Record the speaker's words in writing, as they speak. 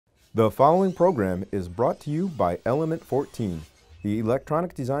The following program is brought to you by Element 14, the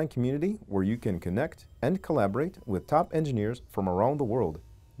electronic design community where you can connect and collaborate with top engineers from around the world.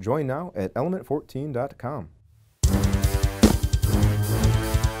 Join now at element14.com.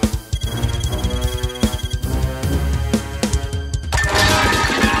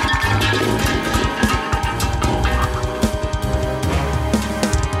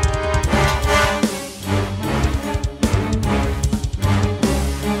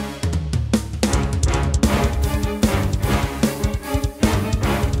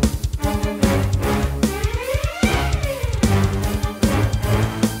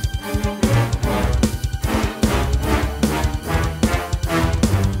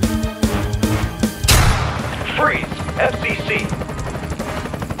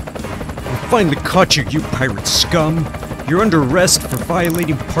 Finally caught you, you pirate scum! You're under arrest for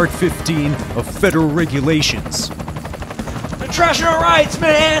violating Part 15 of federal regulations. They're trashing our rights,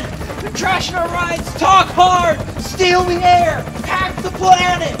 man! They're trashing our rights! Talk hard! Steal the air! Hack the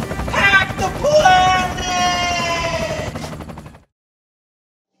planet! Hack the planet!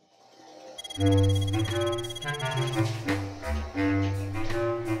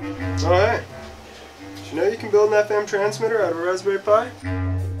 Oh, hey. Did you know you can build an FM transmitter out of a Raspberry Pi?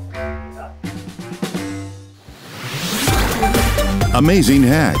 Amazing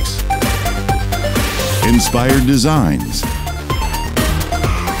hacks. Inspired designs.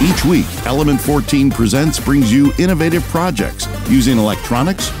 Each week, Element 14 Presents brings you innovative projects using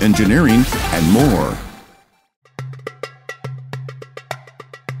electronics, engineering, and more.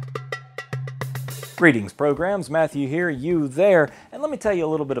 Greetings, programs. Matthew here, you there, and let me tell you a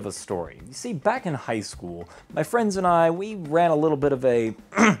little bit of a story. You see, back in high school, my friends and I, we ran a little bit of a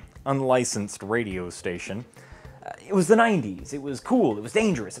unlicensed radio station. It was the 90s. It was cool. It was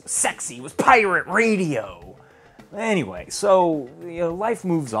dangerous. It was sexy. It was pirate radio. Anyway, so life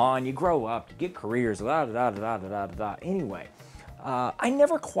moves on. You grow up. You get careers. Da da da da da da da. Anyway, I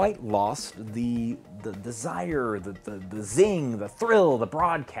never quite lost the desire, the zing, the thrill, the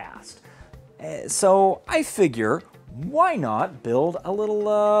broadcast. So I figure, why not build a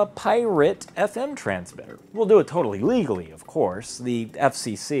little pirate FM transmitter? We'll do it totally legally, of course. The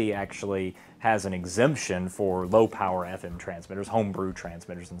FCC actually has an exemption for low-power FM transmitters, homebrew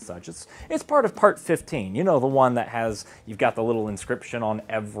transmitters and such. It's part of Part 15. You know, the one that has, you've got the little inscription on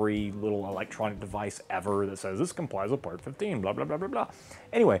every little electronic device ever that says, this complies with Part 15, blah, blah, blah, blah, blah.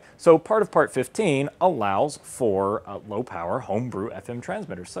 Anyway, so part of Part 15 allows for low-power homebrew FM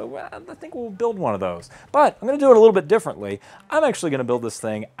transmitters. So I think we'll build one of those. But I'm going to do it a little bit differently. I'm actually going to build this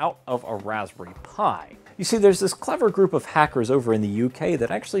thing out of a Raspberry Pi. You see, there's this clever group of hackers over in the UK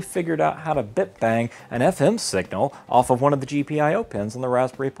that actually figured out how to bit-bang an FM signal off of one of the GPIO pins on the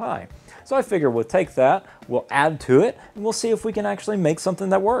Raspberry Pi. So I figure we'll take that, we'll add to it, and we'll see if we can actually make something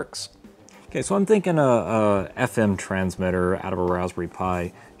that works. Okay, so I'm thinking a FM transmitter out of a Raspberry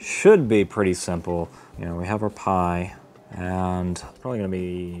Pi should be pretty simple. You know, we have our Pi, and it's probably going to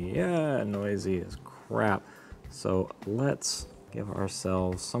be, noisy as crap. So let's give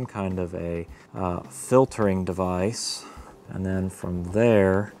ourselves some kind of a filtering device, and then from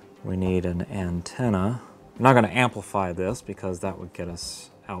there we need an antenna. I'm not going to amplify this because that would get us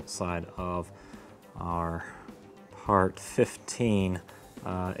outside of our Part 15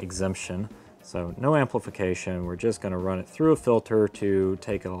 exemption. So no amplification, we're just going to run it through a filter to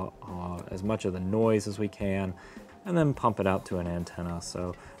take as much of the noise as we can and then pump it out to an antenna.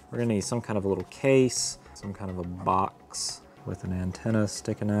 So we're going to need some kind of a little case, some kind of a box with an antenna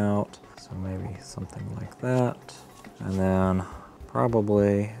sticking out, so maybe something like that. And then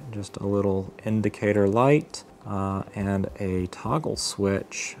probably just a little indicator light and a toggle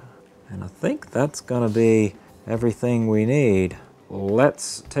switch. And I think that's gonna be everything we need.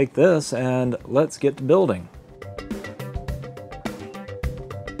 Let's take this and let's get to building.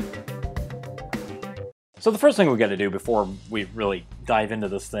 So the first thing we got to do before we really dive into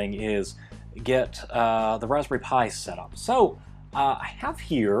this thing is get the Raspberry Pi set up. So I have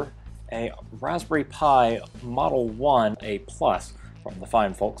here a Raspberry Pi Model 1 A Plus from the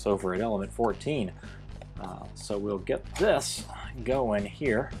fine folks over at Element 14. So we'll get this going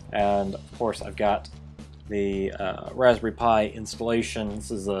here, and of course I've got the Raspberry Pi installation.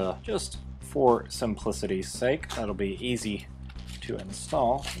 This is just for simplicity's sake. That'll be easy to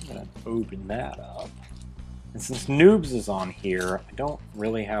install. I'm going to open that up. And since Noobs is on here, I don't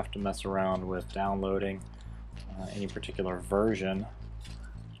really have to mess around with downloading any particular version.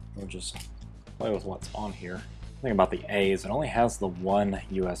 We'll just play with what's on here. The thing about the A is it only has the one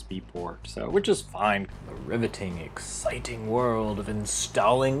USB port, so which is fine. The riveting, exciting world of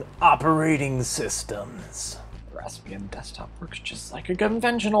installing operating systems. Raspbian desktop works just like a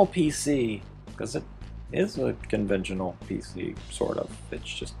conventional PC, because it is a conventional PC, sort of.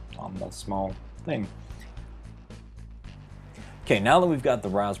 It's just on the small thing. Okay, now that we've got the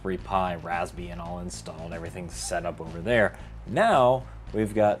Raspberry Pi Raspbian all installed, everything's set up over there, now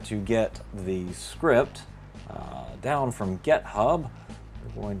we've got to get the script down from GitHub.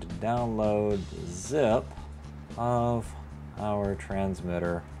 We're going to download the zip of our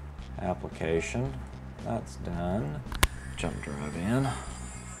transmitter application. That's done. Jump drive in.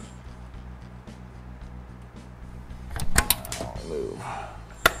 I'll move.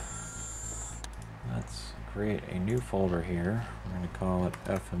 Let's create a new folder here. We're going to call it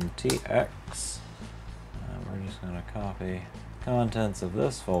FMTX. We're just going to copy contents of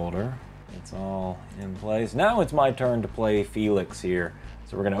this folder. It's all in place. Now it's my turn to play Felix here.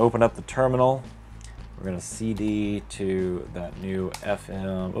 So we're going to open up the terminal. We're going to CD to that new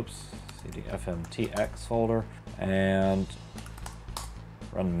CD FMTX folder and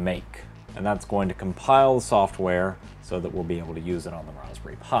run make. And that's going to compile the software so that we'll be able to use it on the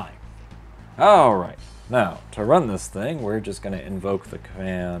Raspberry Pi. All right, now to run this thing, we're just going to invoke the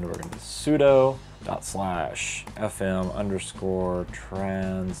command. We're going to sudo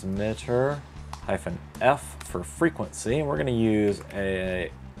 /fm_transmitter -f for frequency. And we're going to use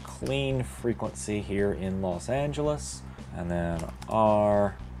a clean frequency here in Los Angeles, and then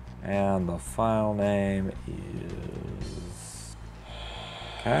R, and the file name is,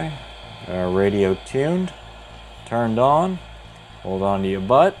 okay, radio tuned, turned on, hold on to your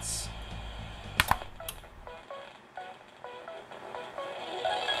butts.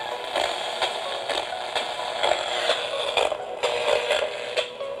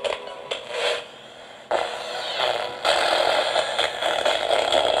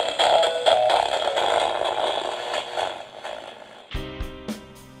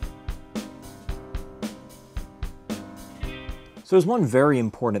 So there's one very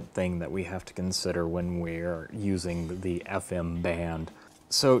important thing that we have to consider when we're using the FM band.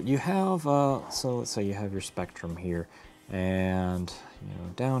 So you have, so let's say you have your spectrum here, and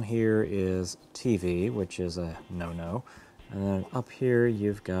down here is TV, which is a no-no, and then up here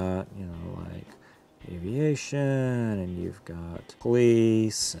you've got like aviation, and you've got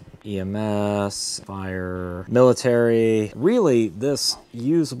police, and EMS, fire, military. Really, this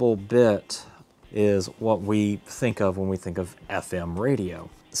usable bit is what we think of when we think of FM radio.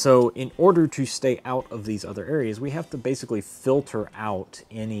 So in order to stay out of these other areas, we have to basically filter out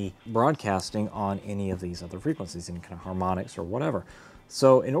any broadcasting on any of these other frequencies, any kind of harmonics or whatever.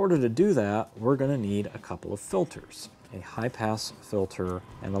 So in order to do that, we're going to need a couple of filters. A high-pass filter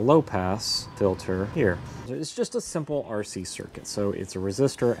and a low-pass filter here. It's just a simple RC circuit, so it's a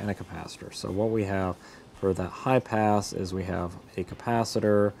resistor and a capacitor. So what we have for that high-pass is we have a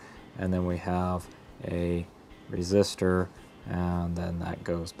capacitor, and then we have a resistor, and then that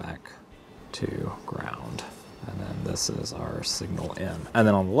goes back to ground. And then this is our signal in. And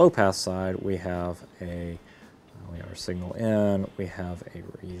then on the low-pass side, we have our signal in, we have a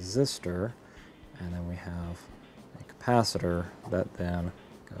resistor, and then we have a capacitor that then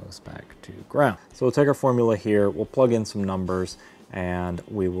goes back to ground. So we'll take our formula here, we'll plug in some numbers, and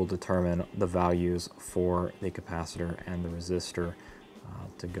we will determine the values for the capacitor and the resistor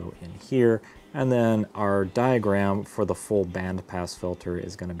to go in here. And then our diagram for the full band pass filter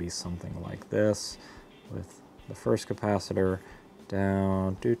is going to be something like this, with the first capacitor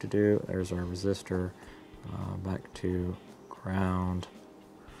down, there's our resistor, back to ground,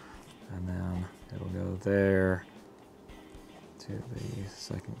 and then it'll go there to the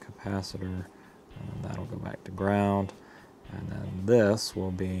second capacitor, and then that'll go back to ground, and then this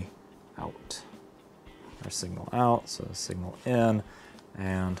will be out. Our signal out, so signal in,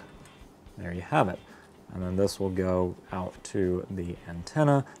 and there you have it. And then this will go out to the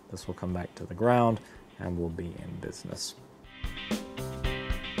antenna, this will come back to the ground, and we'll be in business.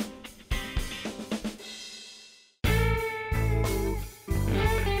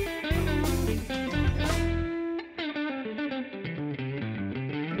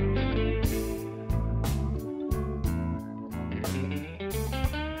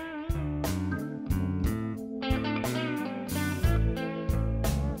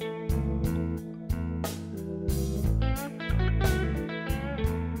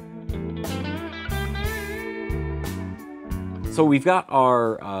 So we've got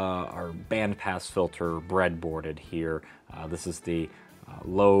our bandpass filter breadboarded here. This is the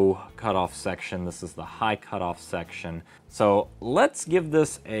low cutoff section. This is the high cutoff section. So let's give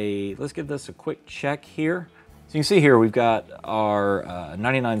this a quick check here. So you can see here we've got our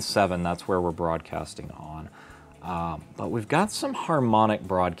 99.7. That's where we're broadcasting on. But we've got some harmonic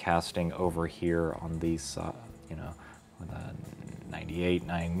broadcasting over here on these you know, with a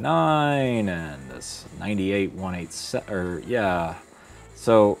 9899 and this 98187, or yeah.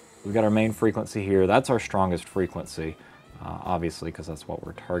 So we've got our main frequency here. That's our strongest frequency, obviously, because that's what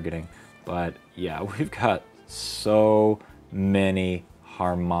we're targeting. But yeah, we've got so many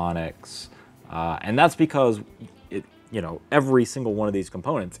harmonics, and that's because every single one of these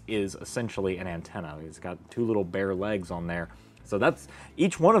components is essentially an antenna. It's got two little bare legs on there. So that's,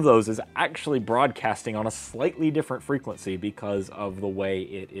 each one of those is actually broadcasting on a slightly different frequency because of the way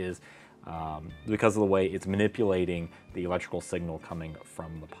it is, because of the way it's manipulating the electrical signal coming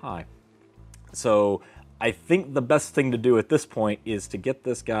from the Pi. So I think the best thing to do at this point is to get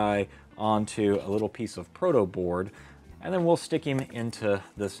this guy onto a little piece of proto board, and then we'll stick him into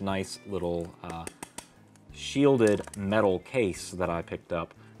this nice little shielded metal case that I picked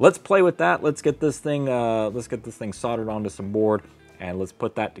up. Let's play with that. Let's get this thing soldered onto some board, and let's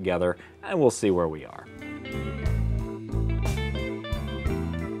put that together, and we'll see where we are.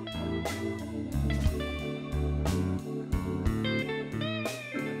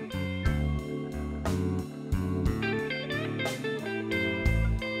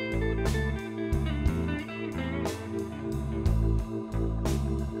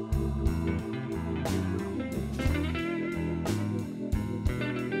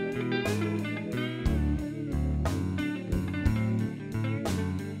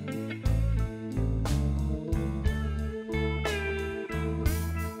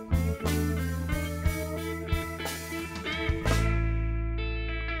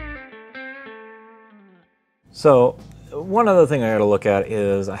 So one other thing I gotta look at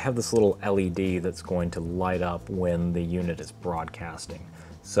is I have this little LED that's going to light up when the unit is broadcasting.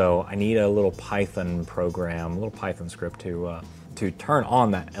 So I need a little Python program, a little Python script to turn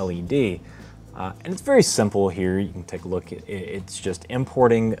on that LED. And it's very simple here. You can take a look. It's just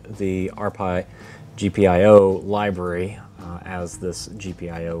importing the RPi GPIO library as this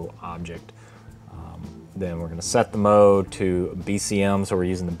GPIO object. Then we're gonna set the mode to BCM, so we're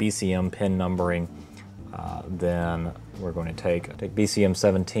using the BCM pin numbering. Then we're going to take BCM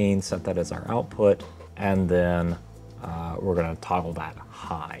 17, set that as our output, and then we're going to toggle that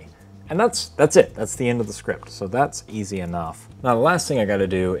high. And that's it. That's the end of the script. So that's easy enough. Now the last thing I got to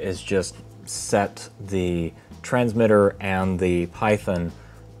do is just set the transmitter and the Python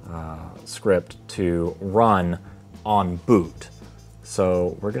script to run on boot.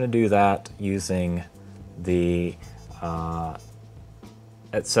 So we're going to do that using the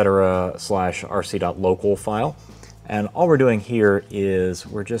etc/rc.local file. And all we're doing here is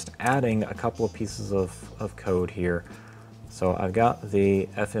we're just adding a couple of pieces of code here. So I've got the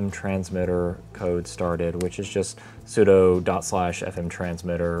FM transmitter code started, which is just sudo /FM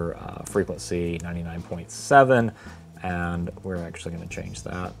transmitter frequency 99.7, and we're actually going to change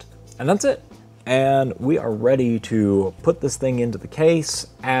that. And that's it. And we are ready to put this thing into the case,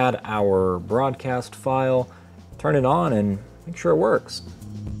 add our broadcast file, turn it on, and make sure it works.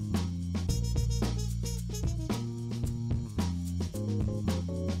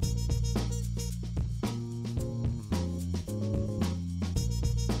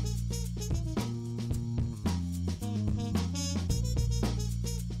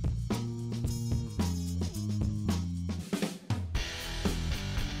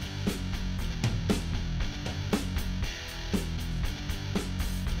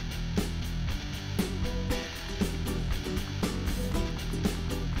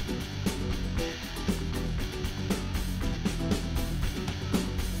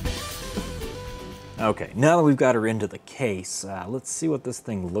 Okay, now that we've got her into the case, let's see what this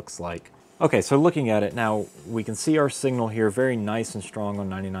thing looks like. Okay, so looking at it now, we can see our signal here, very nice and strong on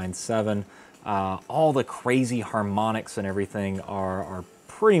 99.7. All the crazy harmonics and everything are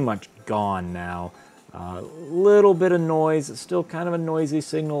pretty much gone now. Little bit of noise, it's still kind of a noisy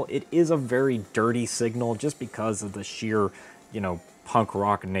signal. It is a very dirty signal just because of the sheer, punk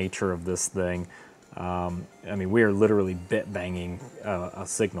rock nature of this thing. I mean, we are literally bit banging a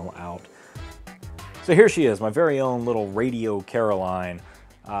signal out. So here she is, my very own little Radio Caroline.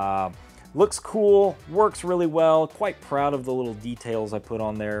 Looks cool, works really well, quite proud of the little details I put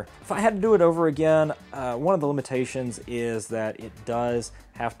on there. If I had to do it over again, one of the limitations is that it does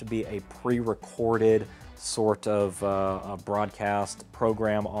have to be a pre-recorded sort of a broadcast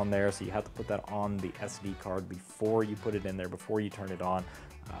program on there, so you have to put that on the SD card before you put it in there, before you turn it on.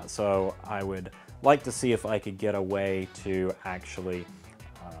 So I would like to see if I could get a way to actually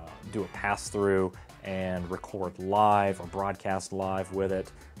do a pass-through and record live or broadcast live with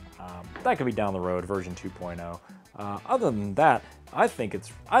it. That could be down the road, version 2.0. Other than that, I think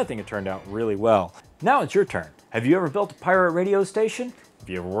it turned out really well. Now it's your turn. Have you ever built a pirate radio station? If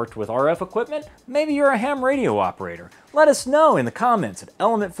you ever worked with RF equipment, maybe you're a ham radio operator. Let us know in the comments at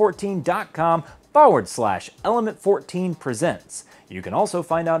element14.com/element14presents. You can also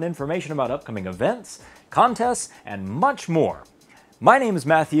find out information about upcoming events, contests, and much more. My name is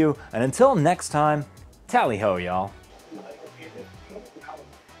Matthew, and until next time, tally-ho, y'all.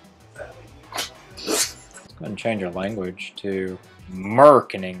 Let's go ahead and change our language to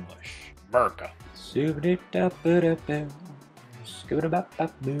Merc in English. Merca. Stupid up,